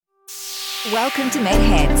Welcome to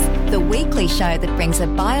MedHeads, the weekly show that brings a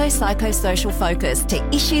biopsychosocial focus to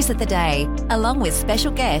issues of the day, along with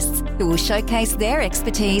special guests who will showcase their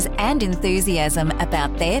expertise and enthusiasm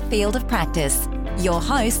about their field of practice. Your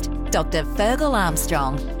host, Dr. Fergal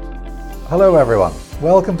Armstrong. Hello everyone,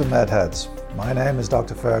 welcome to MedHeads. My name is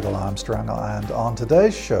Dr. Fergal Armstrong, and on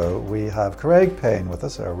today's show we have Craig Payne with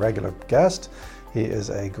us, a regular guest. He is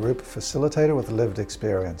a group facilitator with lived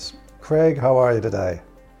experience. Craig, how are you today?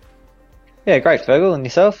 Yeah, great, Fergal. And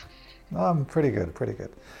yourself? I'm pretty good.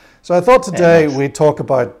 So I thought today we'd talk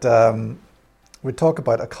about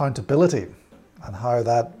accountability and how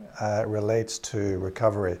that relates to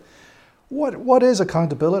recovery. What is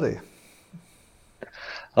accountability?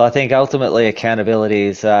 Well, I think ultimately accountability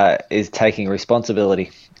is taking responsibility,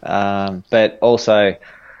 but also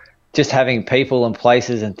just having people and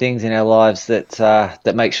places and things in our lives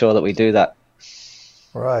that make sure that we do that.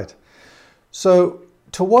 Right. So,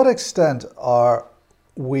 to what extent are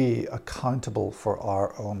we accountable for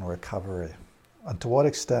our own recovery? And to what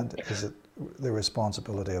extent is it the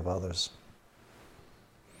responsibility of others?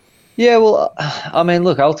 Yeah, well, I mean,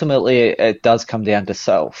 look, ultimately it does come down to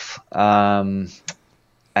self. And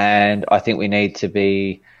I think we need to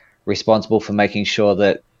be responsible for making sure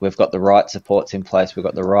that we've got the right supports in place, we've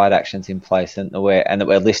got the right actions in place, and that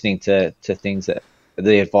we're listening to things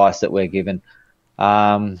the advice that we're given.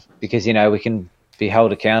 Because, we can be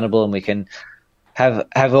held accountable and we can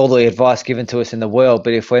have all the advice given to us in the world,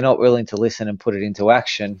 but if we're not willing to listen and put it into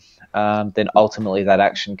action, then ultimately that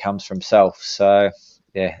action comes from self. So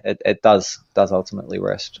yeah, it does ultimately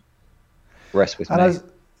rest with and me.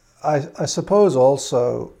 I suppose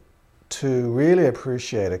also to really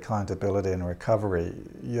appreciate accountability and recovery,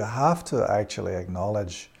 you have to actually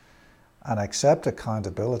acknowledge and accept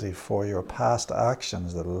accountability for your past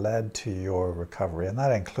actions that led to your recovery. And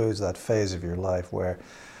that includes that phase of your life where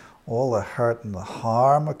all the hurt and the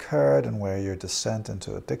harm occurred and where your descent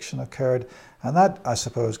into addiction occurred. And that, I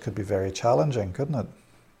suppose, could be very challenging, couldn't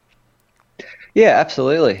it? Yeah,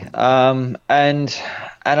 absolutely. And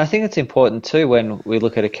I think it's important too when we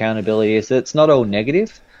look at accountability is that it's not all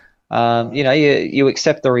negative. You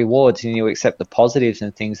accept the rewards and you accept the positives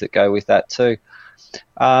and things that go with that too.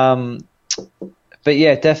 But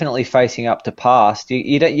yeah, definitely facing up to past.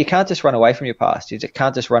 You can't just run away from your past. You just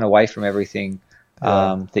can't just run away from everything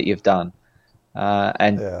that you've done.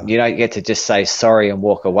 You don't get to just say sorry and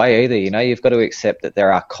walk away either. You've got to accept that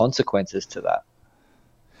there are consequences to that.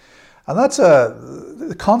 And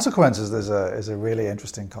the consequences is a really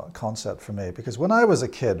interesting concept for me, because when I was a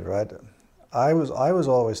kid, right, I was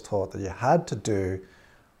always taught that you had to do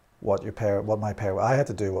I had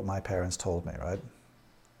to do what my parents told me, right?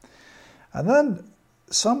 And then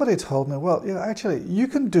somebody told me, well, actually, you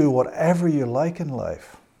can do whatever you like in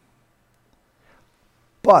life.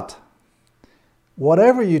 But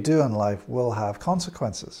whatever you do in life will have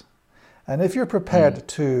consequences. And if you're prepared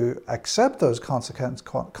to accept those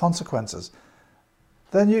consequences,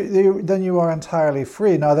 then you are entirely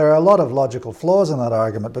free. Now, there are a lot of logical flaws in that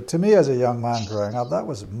argument, but to me as a young man growing up, that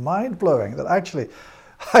was mind-blowing, that actually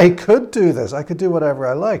I could do this. I could do whatever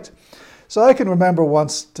I liked. So I can remember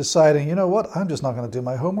once deciding, you know what, I'm just not going to do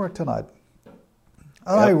my homework tonight.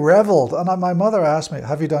 And I reveled. And my mother asked me,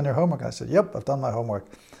 have you done your homework? I said, yep, I've done my homework.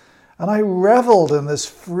 And I reveled in this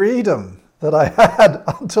freedom that I had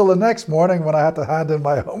until the next morning when I had to hand in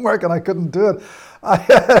my homework and I couldn't do it.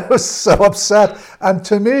 I was so upset. And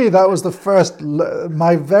to me, that was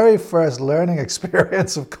my very first learning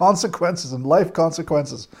experience of consequences and life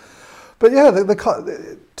consequences. But yeah,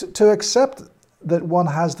 to accept that one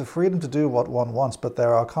has the freedom to do what one wants, but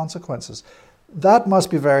there are consequences, that must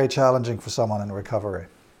be very challenging for someone in recovery.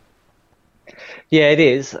 Yeah, it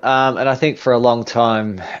is. And I think for a long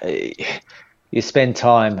time, you spend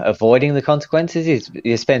time avoiding the consequences.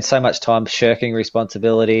 You spend so much time shirking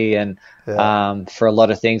responsibility and for a lot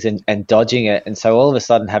of things and dodging it. And so all of a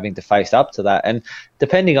sudden having to face up to that. And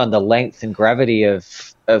depending on the length and gravity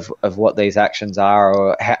of what these actions are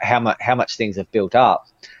or how much things have built up,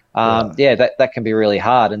 that can be really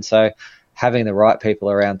hard. And so having the right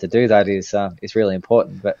people around to do that is really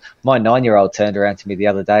important. But my 9-year-old turned around to me the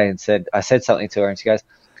other day and I said something to her and she goes,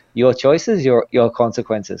 your choices, your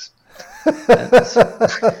consequences. It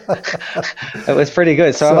was pretty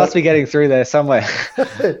good. So I must be getting through there somewhere.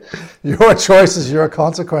 Your choices, your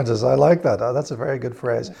consequences. I like that. That's a very good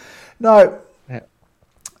phrase. Now,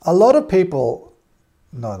 a lot of people,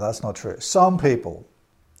 no, that's not true. Some people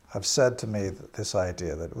have said to me this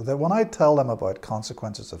idea that when I tell them about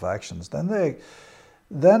consequences of actions,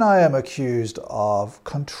 then I am accused of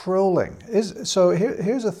controlling. So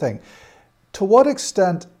here's the thing. To what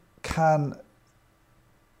extent can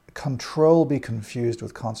control be confused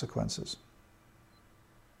with consequences?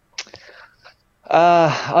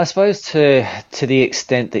 I suppose to the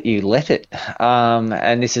extent that you let it,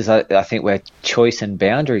 and this is, I think, where choice and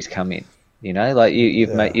boundaries come in. You know, like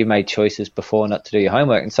you've made choices before not to do your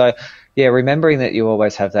homework, and so remembering that you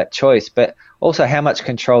always have that choice, but also how much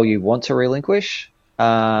control you want to relinquish,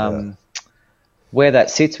 where that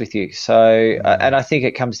sits with you. So, and I think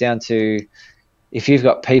it comes down to if you've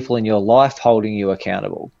got people in your life holding you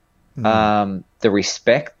accountable, the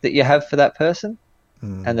respect that you have for that person.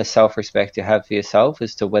 And the self-respect you have for yourself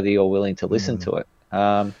as to whether you're willing to listen to it.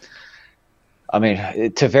 I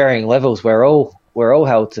mean, to varying levels, we're all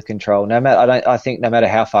held to control. I think no matter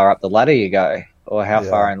how far up the ladder you go or how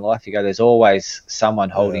far in life you go, there's always someone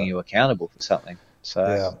holding you accountable for something.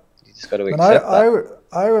 So you just got to accept that.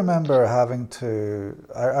 I remember I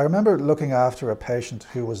remember looking after a patient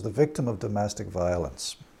who was the victim of domestic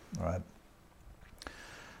violence, right?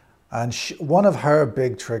 And one of her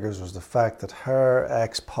big triggers was the fact that her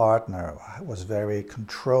ex-partner was very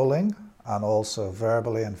controlling and also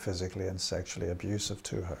verbally and physically and sexually abusive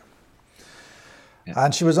to her. Yeah.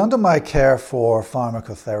 And she was under my care for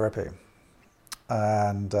pharmacotherapy.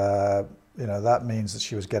 And, that means that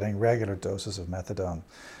she was getting regular doses of methadone.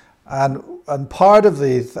 And part of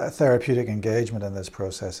the therapeutic engagement in this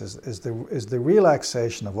process is the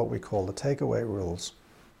relaxation of what we call the takeaway rules.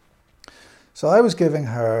 So I was giving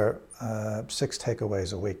her 6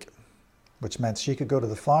 takeaways a week, which meant she could go to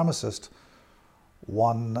the pharmacist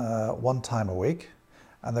one time a week,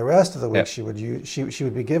 and the rest of the week she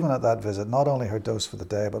would be given at that visit not only her dose for the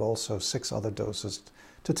day, but also 6 other doses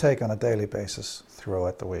to take on a daily basis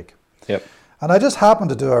throughout the week. Yep. And I just happened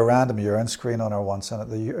to do a random urine screen on her once,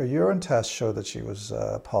 and the urine test showed that she was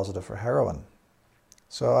positive for heroin.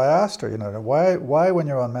 So I asked her, why when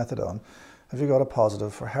you're on methadone, have you got a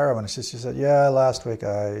positive for heroin? She said, yeah, last week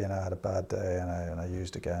I had a bad day and I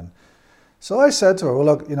used again. So I said to her, well,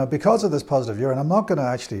 look, because of this positive urine, I'm not going to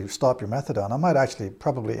actually stop your methadone. I might actually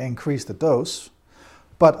probably increase the dose,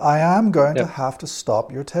 but I am going to have to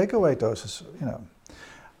stop your takeaway doses,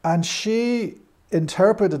 And she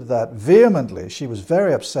interpreted that vehemently. She was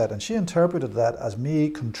very upset, and she interpreted that as me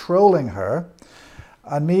controlling her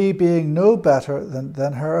and me being no better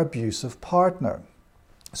than her abusive partner.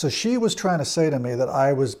 So she was trying to say to me that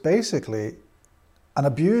I was basically an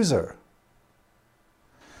abuser.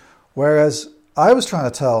 Whereas I was trying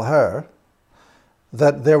to tell her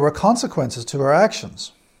that there were consequences to her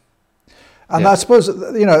actions. And I suppose,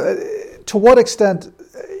 to what extent,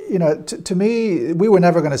 to me, we were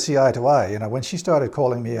never going to see eye to eye. When she started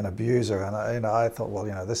calling me an abuser, and I thought, well,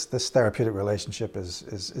 this therapeutic relationship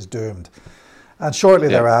is doomed. And shortly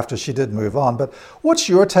thereafter, she did move on. But what's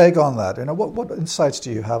your take on that? What insights do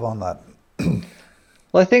you have on that?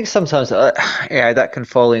 Well, I think sometimes that can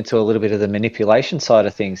fall into a little bit of the manipulation side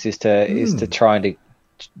of things. Is to trying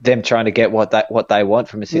to get what they want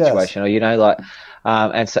from a situation, or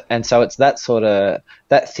and so it's that sort of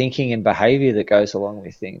that thinking and behaviour that goes along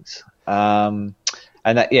with things.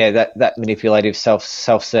 And that manipulative,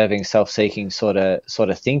 self-serving, self-seeking sort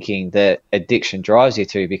of thinking that addiction drives you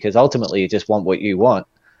to, because ultimately you just want what you want,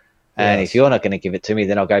 and if you're not going to give it to me,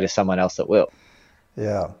 then I'll go to someone else that will.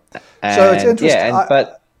 Yeah. So it's interesting.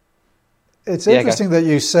 It's interesting that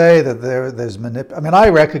you say that there's I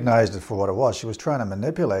recognized it for what it was. She was trying to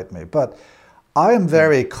manipulate me, but I am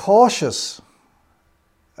very cautious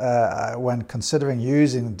when considering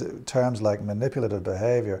using terms like manipulative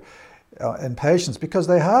behavior in patients, because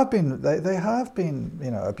they have been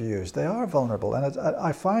abused. They are vulnerable, and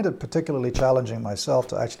I find it particularly challenging myself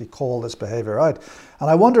to actually call this behavior out. And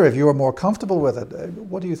I wonder if you're more comfortable with it.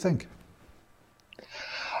 What do you think?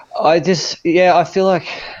 I feel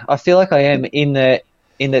like I am in that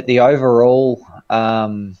the overall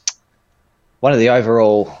one of the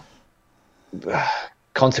overall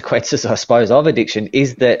consequences, I suppose, of addiction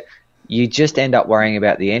is that you just end up worrying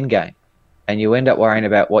about the end game. And you end up worrying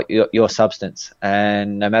about what your substance,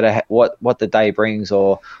 and no matter what the day brings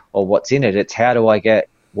or what's in it, it's how do I get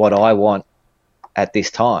what I want at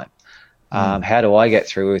this time? How do I get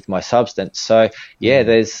through with my substance? So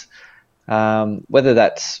there's whether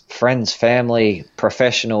that's friends, family,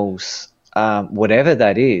 professionals, whatever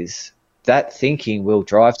that is, that thinking will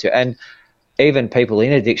drive to, and even people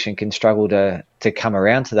in addiction can struggle to come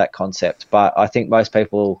around to that concept. But I think most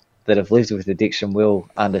people that have lived with addiction will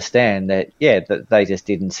understand that they just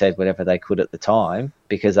did and said whatever they could at the time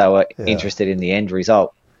because they were interested in the end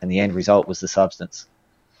result, and the end result was the substance,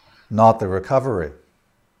 not the recovery.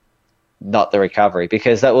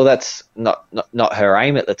 Because that's not her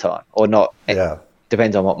aim at the time, or not.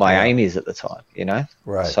 depends on what my aim is at the time,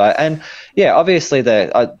 Right. So, and yeah, obviously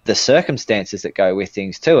the circumstances that go with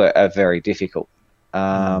things too are very difficult.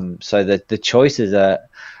 So the choices are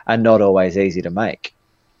not always easy to make.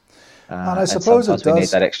 And I suppose sometimes we need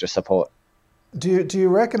that extra support. Do you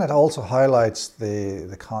reckon it also highlights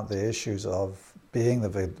the issues of being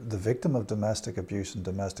the victim of domestic abuse and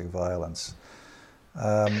domestic violence?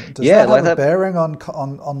 Does that have a bearing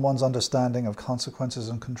on one's understanding of consequences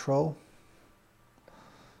and control?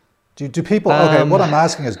 Do people? Okay, what I'm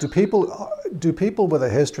asking is, do people with a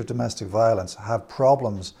history of domestic violence have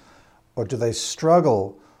problems, or do they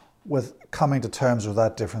struggle with coming to terms with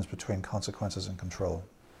that difference between consequences and control?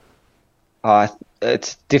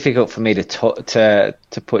 It's difficult for me to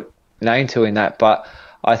put name to in that, but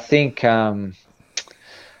I think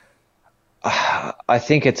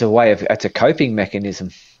it's a coping mechanism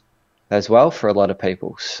as well for a lot of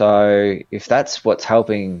people. So if that's what's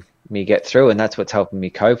helping me get through and that's what's helping me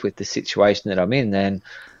cope with the situation that I'm in, then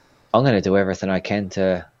I'm going to do everything I can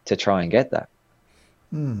to try and get that,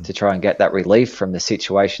 to try and get that relief from the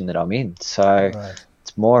situation that I'm in. So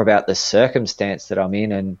It's more about the circumstance that I'm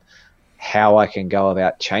in and how I can go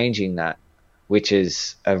about changing that, which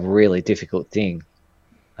is a really difficult thing.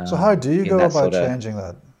 So how do you go about changing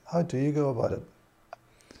that? How do you go about it?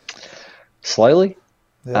 Slowly.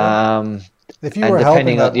 Yeah. If you were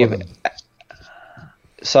helping that woman.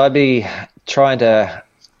 So I'd be trying to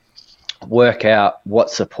work out what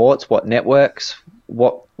supports, what networks,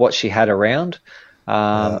 what she had around,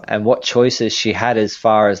 and what choices she had as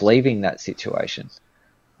far as leaving that situation.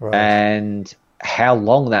 Right. And how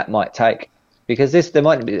long that might take, because there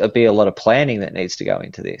might be a lot of planning that needs to go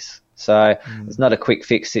into this. So it's not a quick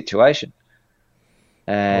fix situation.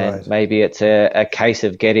 And maybe it's a case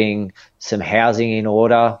of getting some housing in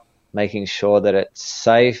order, making sure that it's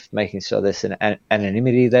safe, making sure there's an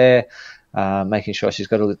anonymity there, making sure she's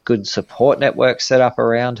got a good support network set up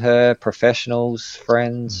around her, professionals,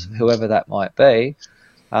 friends, whoever that might be.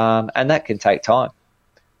 And that can take time.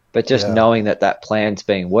 But just knowing that plan's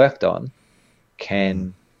being worked on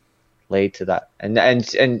can lead to that, and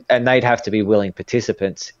they'd have to be willing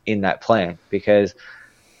participants in that plan, because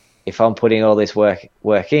if I'm putting all this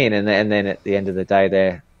work in and then at the end of the day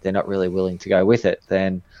they're not really willing to go with it,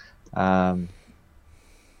 then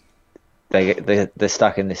they're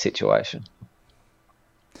stuck in this situation.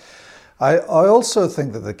 I also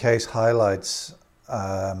think that the case highlights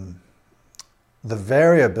the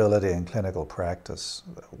variability in clinical practice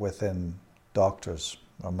within doctors,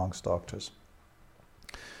 amongst doctors.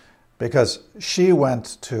 Because she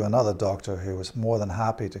went to another doctor who was more than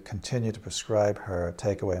happy to continue to prescribe her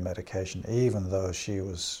takeaway medication, even though she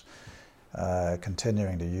was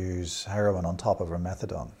continuing to use heroin on top of her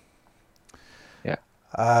methadone. Yeah.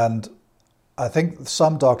 And I think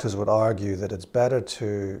some doctors would argue that it's better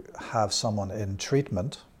to have someone in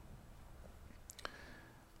treatment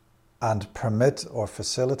and permit or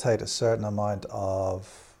facilitate a certain amount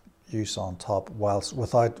of use on top, whilst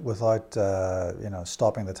without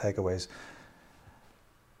stopping the takeaways,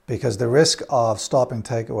 because the risk of stopping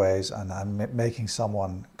takeaways and making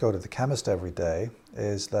someone go to the chemist every day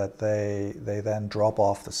is that they then drop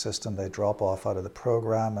off the system, they drop off out of the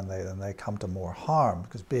program, and they come to more harm,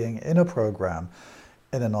 because being in a program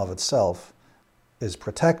in and of itself is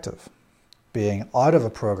protective. Being out of a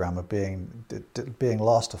program or being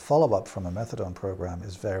lost to follow-up from a methadone program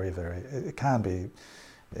is very, very, it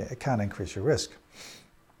can increase your risk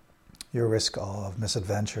of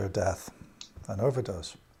misadventure, death, and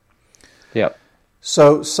overdose. Yep.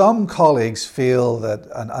 So some colleagues feel that,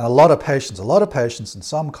 and a lot of patients and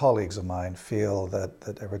some colleagues of mine feel that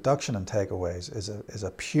a reduction in takeaways is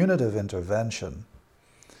a punitive intervention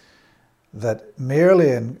that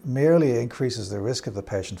merely increases the risk of the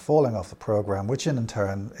patient falling off the program, which in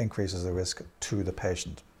turn increases the risk to the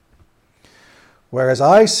patient. Whereas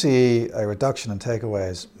I see a reduction in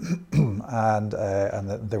takeaways and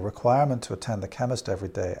the requirement to attend the chemist every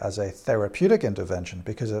day as a therapeutic intervention,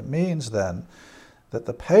 because it means then that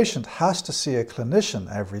the patient has to see a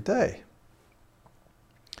clinician every day.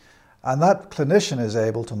 And that clinician is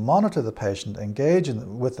able to monitor the patient, engage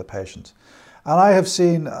with the patient. And I have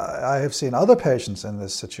seen other patients in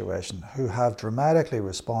this situation who have dramatically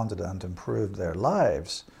responded and improved their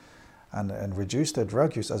lives and reduced their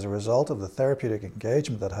drug use as a result of the therapeutic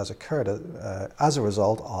engagement that has occurred as a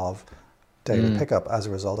result of daily pickup, as a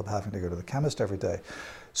result of having to go to the chemist every day.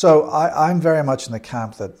 So I'm very much in the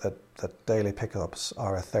camp that daily pickups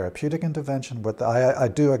are a therapeutic intervention, but I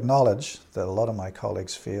do acknowledge that a lot of my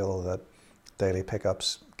colleagues feel that daily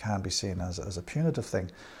pickups can be seen as a punitive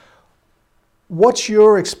thing. What's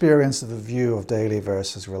your experience of the view of daily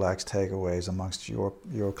versus relaxed takeaways amongst your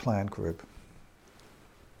client group?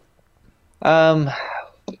 Well,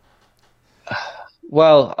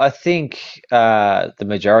 I think the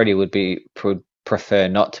majority would prefer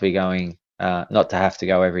not to be going, not to have to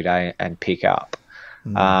go every day and pick up.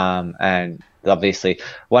 And obviously,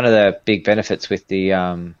 one of the big benefits with the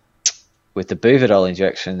Buvidal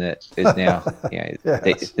injection that is now,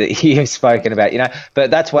 Yes. that you've spoken about, but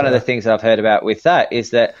that's one of the things that I've heard about with that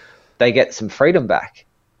is that they get some freedom back,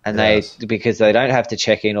 and Yes. because they don't have to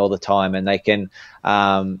check in all the time, and they can,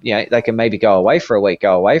 they can maybe go away for a week,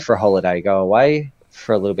 go away for a holiday, go away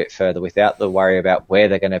for a little bit further without the worry about where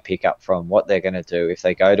they're going to pick up from, what they're going to do if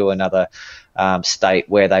they go to another state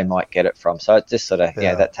where they might get it from. So it just sort of,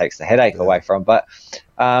 that takes the headache away from. But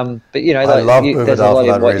I love Buvidal there's a lot for in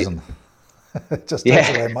that what reason. It just takes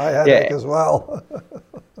away my headache as well.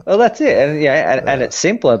 Well, that's it, and it's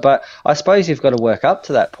simpler. But I suppose you've got to work up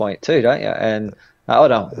to that point too, don't you? And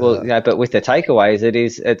but with the takeaways,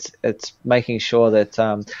 it's making sure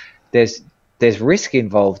that there's risk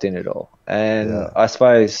involved in it all. And I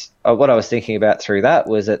suppose what I was thinking about through that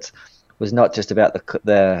was was not just about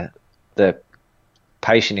the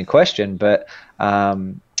patient in question, but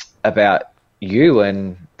about you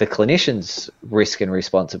and the clinician's risk and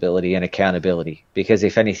responsibility and accountability. Because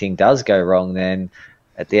if anything does go wrong, then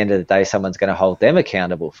at the end of the day, someone's going to hold them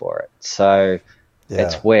accountable for it. So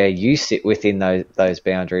it's where you sit within those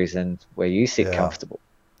boundaries and where you sit comfortable.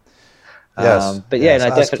 Yes.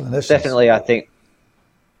 Definitely, I think.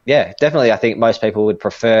 Yeah, definitely. I think most people would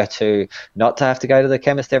prefer not to have to go to the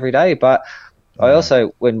chemist every day. But I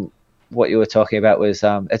also, what you were talking about was,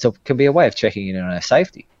 can be a way of checking in on her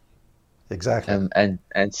safety. Exactly. And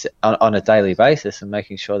on a daily basis, and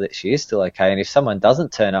making sure that she is still okay. And if someone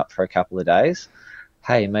doesn't turn up for a couple of days,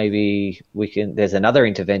 hey, maybe there's another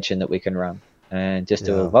intervention that we can run and just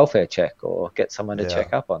do a welfare check or get someone to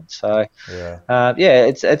check up on. So,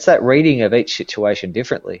 it's that reading of each situation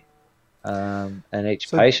differently, and each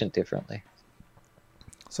patient differently.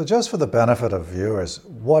 So just for the benefit of viewers,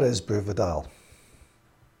 what is Buvidal?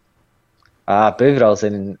 Buvidal is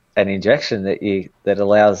an injection that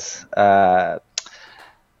allows.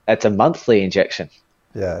 It's a monthly injection.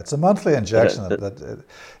 Yeah, it's a monthly injection.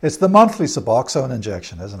 It's the monthly Suboxone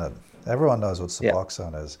injection, isn't it? Everyone knows what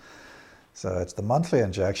Suboxone is. So it's the monthly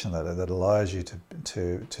injection that allows you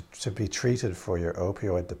to be treated for your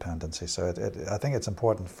opioid dependency. So I think it's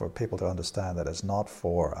important for people to understand that it's not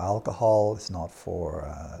for alcohol, it's not for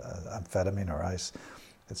amphetamine or ice.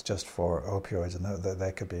 It's just for opioids, and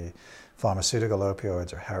they could be pharmaceutical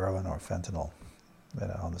opioids or heroin or fentanyl,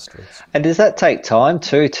 on the streets. And does that take time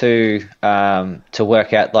too to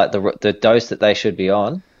work out like the dose that they should be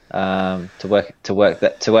on, to work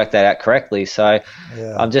that out correctly? So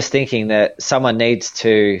I'm just thinking that someone needs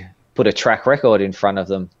to put a track record in front of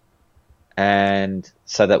them, and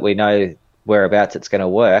so that we know whereabouts it's going to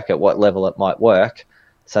work, at what level it might work.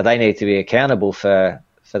 So they need to be accountable for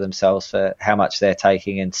themselves for how much they're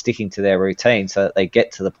taking and sticking to their routine, so that they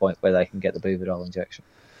get to the point where they can get the Buvidal injection.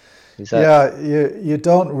 You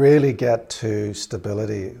don't really get to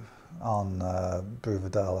stability on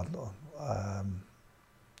Buvidal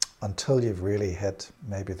until you've really hit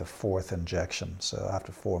maybe the fourth injection. So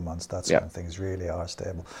after 4 months, that's when things really are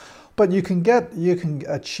stable. But you can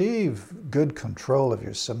achieve good control of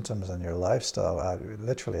your symptoms and your lifestyle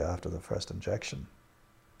literally after the first injection.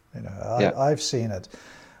 I've seen it.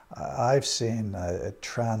 I've seen it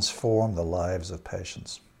transform the lives of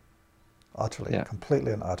patients. Utterly,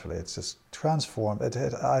 completely and utterly. It's just transformed.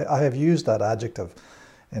 I have used that adjective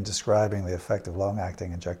in describing the effect of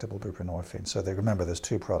long-acting injectable buprenorphine. So remember, there's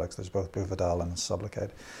two products. There's both Buvidal and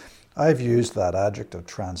Sublocade. I've used that adjective,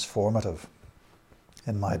 transformative,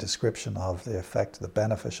 in my description of the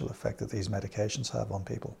beneficial effect that these medications have on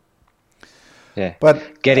people. Yeah,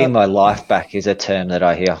 but getting my life back is a term that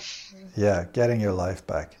I hear. Yeah, getting your life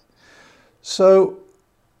back. So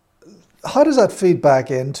how does that feed back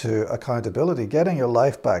into accountability? Getting your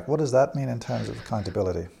life back, what does that mean in terms of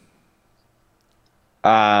accountability?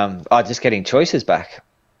 Just getting choices back,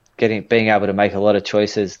 being able to make a lot of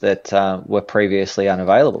choices that were previously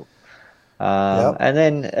unavailable.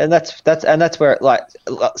 And that's where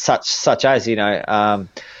such as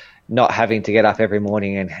not having to get up every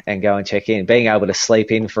morning and go and check in, being able to sleep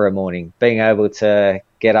in for a morning, being able to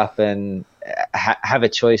get up and have a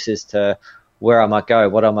choice as to where I might go,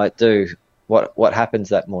 what I might do, what happens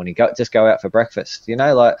that morning. Go out for breakfast,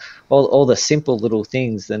 like all the simple little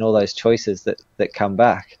things and all those choices that come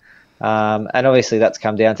back. And obviously that's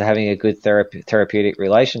come down to having a good therapeutic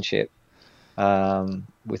relationship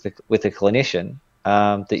with a clinician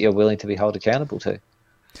that you're willing to be held accountable to.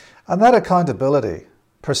 And that accountability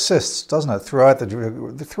persists, doesn't it, throughout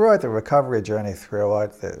the recovery journey,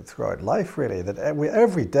 throughout life, really. That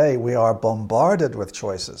every day we are bombarded with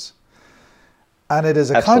choices, and it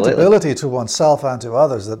is accountability to oneself and to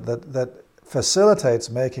others that facilitates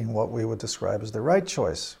making what we would describe as the right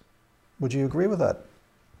choice. Would you agree with that?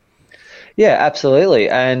 Yeah, absolutely,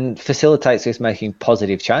 and facilitates us making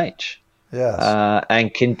positive change. Yes.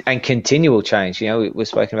 And continual change. You know, we've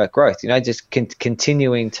spoken about growth. You know, just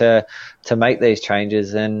continuing to make these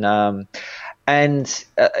changes, and I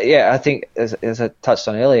think as I touched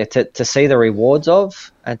on earlier, to see the rewards of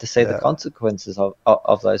and to see the consequences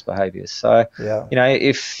of those behaviours. So, you know,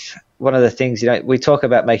 if one of the things, you know, we talk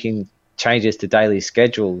about making changes to daily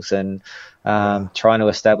schedules and trying to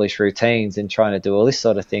establish routines and trying to do all this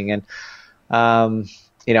sort of thing, and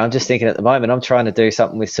you know, I'm just thinking at the moment, I'm trying to do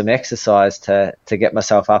something with some exercise to get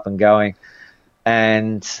myself up and going,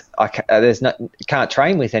 and can't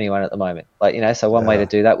train with anyone at the moment. Like, you know, so one way to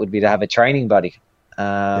do that would be to have a training buddy.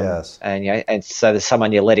 And you know, and so there's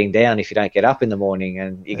someone you're letting down if you don't get up in the morning,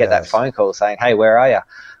 and you get that phone call saying, "Hey, where are you?"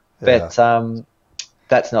 But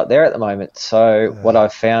that's not there at the moment. So what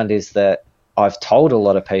I've found is that I've told a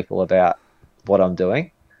lot of people about what I'm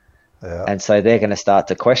doing, and so they're going to start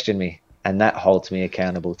to question me. And that holds me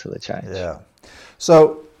accountable to the change. Yeah.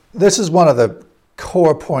 So this is one of the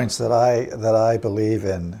core points that I believe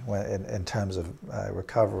in terms of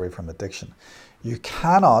recovery from addiction. You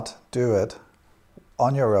cannot do it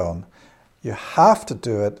on your own. You have to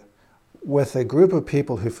do it with a group of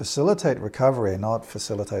people who facilitate recovery, not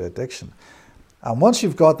facilitate addiction. And once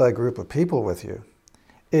you've got that group of people with you,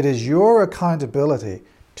 it is your accountability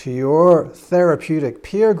to your therapeutic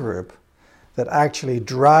peer group that actually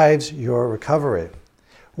drives your recovery.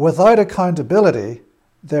 Without accountability,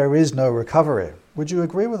 there is no recovery. Would you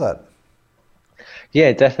agree with that?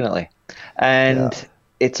 Yeah, definitely. And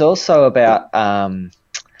it's also about, I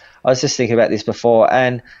was just thinking about this before,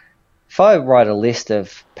 and if I write a list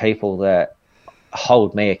of people that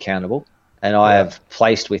hold me accountable, and I have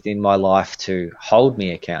placed within my life to hold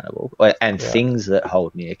me accountable, and things that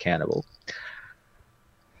hold me accountable,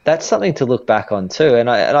 that's something to look back on too. And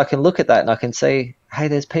I can look at that and I can see, hey,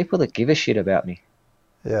 there's people that give a shit about me.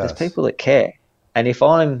 There's people that care. And if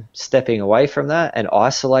I'm stepping away from that and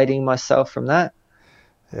isolating myself from that,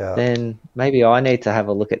 then maybe I need to have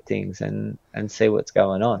a look at things and see what's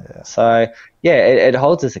going on. So, it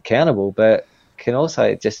holds us accountable, but can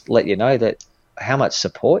also just let you know that how much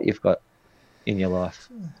support you've got in your life.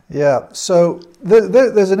 Yeah, so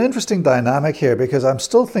there's an interesting dynamic here, because I'm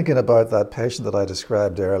still thinking about that patient that I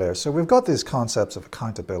described earlier. So we've got these concepts of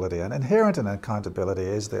accountability, and inherent in accountability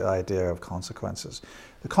is the idea of consequences.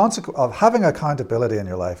 Of having accountability in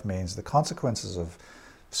your life means the consequences of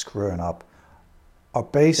screwing up are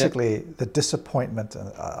basically the disappointment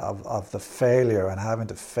of the failure and having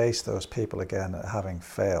to face those people again, having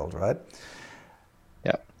failed, right?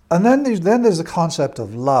 Yeah. And then there's the concept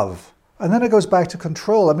of love. And then it goes back to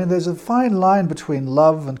control. I mean, there's a fine line between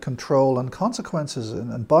love and control and consequences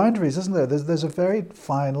and boundaries, isn't there? There's a very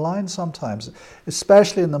fine line sometimes,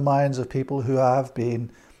 especially in the minds of people who have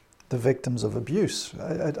been the victims of abuse.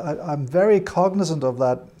 I'm very cognizant of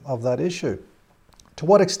that issue. To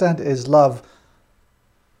what extent is love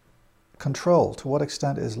control? To what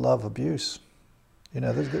extent is love abuse? You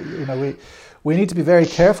know, we need to be very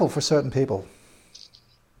careful for certain people.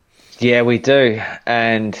 Yeah, we do.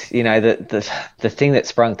 And, you know, the thing that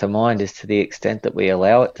sprung to mind is to the extent that we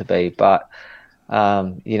allow it to be. But,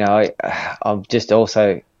 you know, I'm just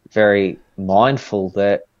also very mindful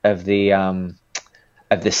of the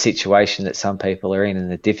situation that some people are in and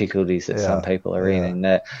the difficulties that some people are in,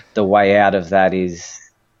 and the way out of that is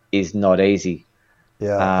not easy.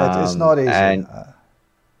 Yeah, it's not easy.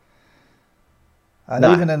 And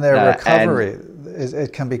even in their recovery,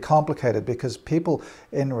 it can be complicated, because people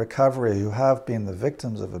in recovery who have been the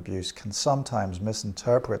victims of abuse can sometimes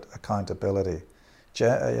misinterpret accountability,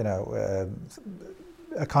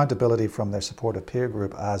 accountability from their supportive peer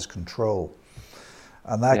group as control.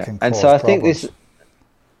 And that can cause and so I problems. think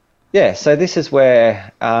so this is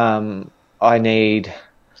where I need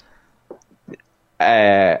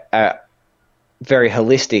a very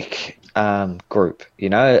holistic group, you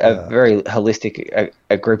know, a very holistic,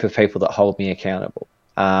 a group of people that hold me accountable.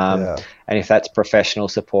 And if that's professional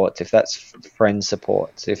supports, if that's friend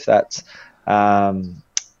supports, if that's,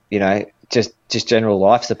 you know, just general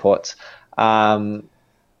life supports, I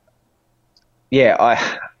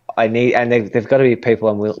need, and they've got to be people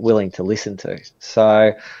I'm willing to listen to.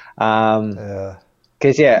 So,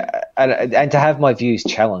 because and to have my views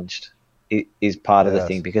challenged, is part of the Yes.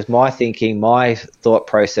 thing, because my thought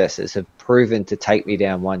processes have proven to take me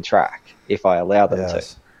down one track if I allow them to.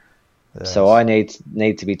 Yes. Yes. So I need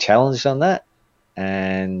to be challenged on that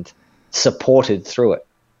and supported through it.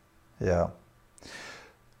 Yeah.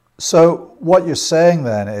 So what you're saying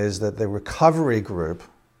then is that the recovery group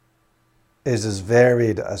is as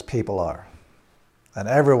varied as people are, and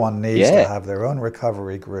everyone needs to have their own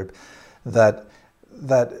recovery group that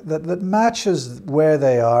matches where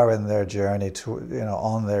they are in their journey to,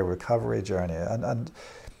 on their recovery journey. And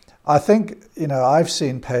I think, I've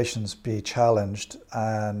seen patients be challenged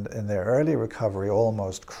and in their early recovery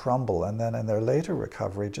almost crumble, and then in their later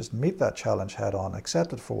recovery just meet that challenge head on,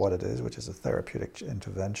 accept it for what it is, which is a therapeutic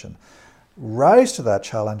intervention, rise to that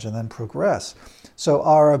challenge, and then progress. So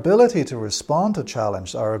our ability to respond to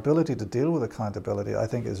challenge, our ability to deal with accountability, I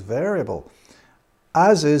think is variable,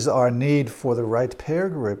 as is our need for the right peer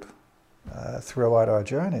group throughout our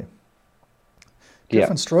journey.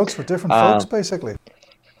 Different strokes for different folks, basically.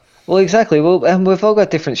 Well, exactly. Well, and we've all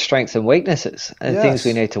got different strengths and weaknesses and things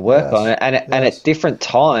we need to work on. And at different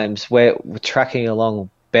times, we're tracking along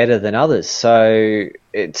better than others. So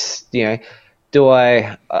it's, I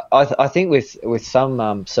think with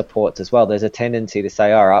some supports as well, there's a tendency to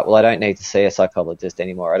say, all right, well, I don't need to see a psychologist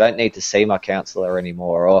anymore. I don't need to see my counsellor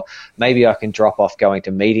anymore. Or maybe I can drop off going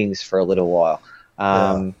to meetings for a little while.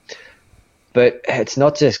 But it's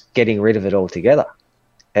not just getting rid of it altogether.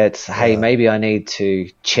 It's, hey, maybe I need to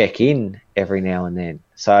check in every now and then.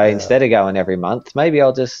 So instead of going every month, maybe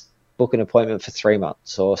I'll just book an appointment for 3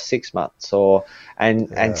 months or 6 months, and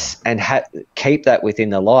keep that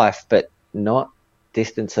within the life, but not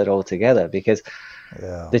distance it altogether. Because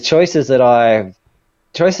the choices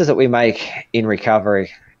that we make in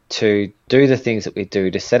recovery to do the things that we do,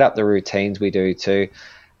 to set up the routines we do, to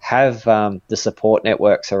have the support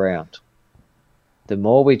networks around, the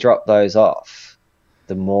more we drop those off,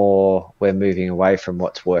 the more we're moving away from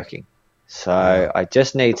what's working. So I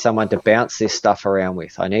just need someone to bounce this stuff around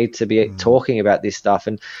with. I need to be talking about this stuff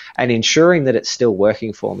and ensuring that it's still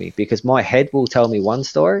working for me, because my head will tell me one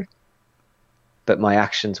story, but my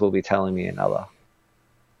actions will be telling me another.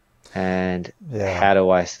 And how do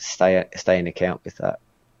I stay in account with that?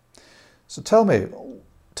 So tell me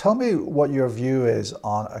what your view is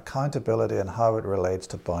on accountability and how it relates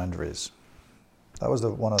to boundaries. That was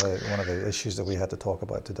one of the issues that we had to talk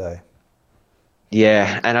about today.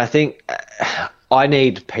 Yeah, and I think I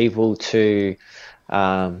need people to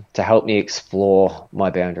help me explore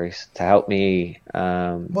my boundaries, to help me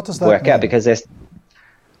what does that work mean? out, because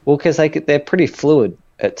they're pretty fluid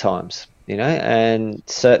at times, and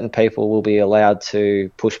certain people will be allowed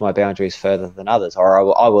to push my boundaries further than others, or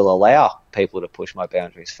I will allow people to push my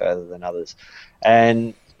boundaries further than others.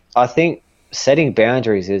 And I think setting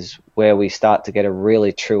boundaries is where we start to get a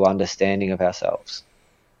really true understanding of ourselves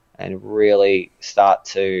and really start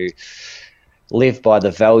to live by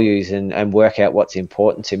the values and work out what's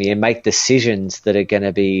important to me and make decisions that are going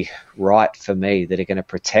to be right for me, that are going to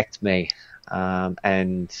protect me,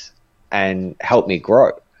 and help me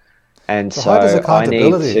grow. And so how does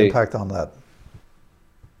accountability impact on that?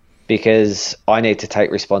 Because I need to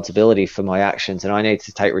take responsibility for my actions, and I need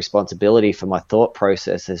to take responsibility for my thought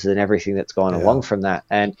processes and everything that's gone along from that.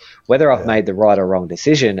 And whether I've made the right or wrong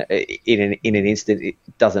decision in an instant, it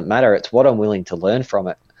doesn't matter. It's what I'm willing to learn from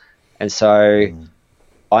it. And so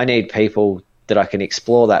I need people that I can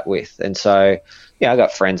explore that with. And so, I've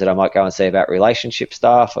got friends that I might go and see about relationship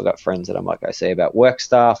stuff. I've got friends that I might go see about work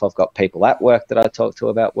stuff. I've got people at work that I talk to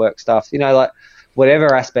about work stuff. Like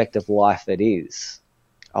whatever aspect of life it is,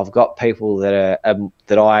 I've got people that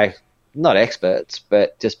are not experts,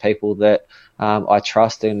 but just people that I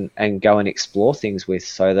trust and go and explore things with,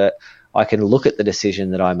 so that I can look at the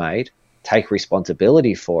decision that I made, take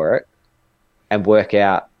responsibility for it, and work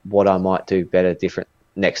out what I might do different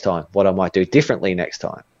next time, what I might do differently next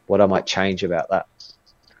time, what I might change about that.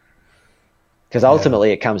 Because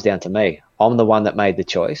ultimately it comes down to me. I'm the one that made the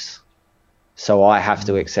choice, so I have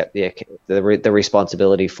to accept the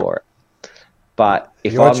responsibility for it. But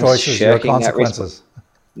if your I'm choices, shirking your consequences.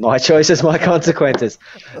 my choices, my consequences.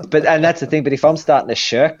 And that's the thing. But if I'm starting to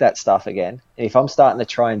shirk that stuff again, if I'm starting to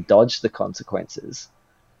try and dodge the consequences,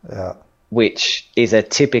 which is a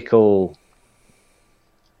typical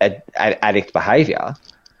addict behavior,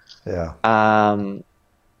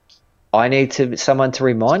 I need someone to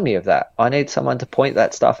remind me of that. I need someone to point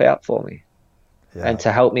that stuff out for me and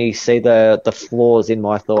to help me see the flaws in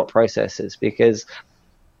my thought processes, because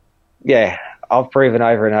I've proven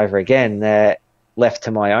over and over again that left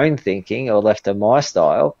to my own thinking or left to my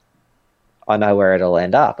style, I know where it'll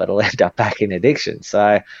end up. It'll end up back in addiction.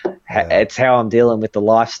 So it's how I'm dealing with the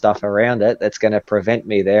life stuff around it that's going to prevent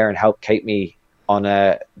me there and help keep me on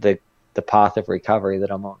the path of recovery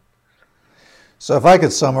that I'm on. So if I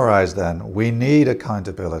could summarize then, we need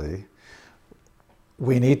accountability.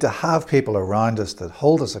 We need to have people around us that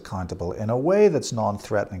hold us accountable in a way that's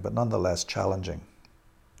non-threatening but nonetheless challenging.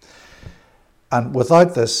 And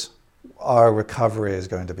without this, our recovery is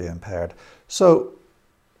going to be impaired. So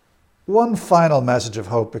one final message of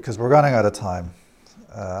hope, because we're running out of time.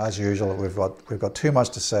 As usual, we've got too much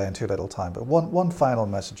to say and too little time, but one final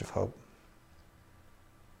message of hope.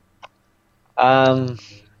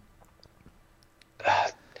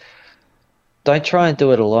 Don't try and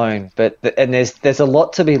do it alone, and there's a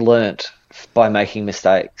lot to be learnt by making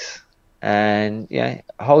mistakes, and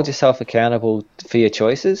hold yourself accountable for your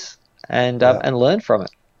choices and learn from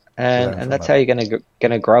it, and that's how you're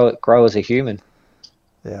gonna grow as a human.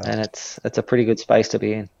 Yeah, and it's a pretty good space to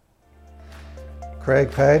be in.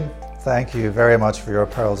 Craig Payne, thank you very much for your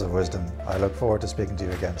pearls of wisdom. I look forward to speaking to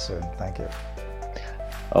you again soon. Thank you.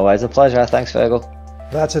 Always a pleasure. Thanks, Fergal.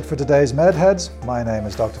 That's it for today's MedHeads. My name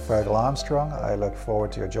is Dr. Fergal Armstrong. I look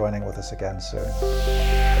forward to your joining with us again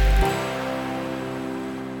soon.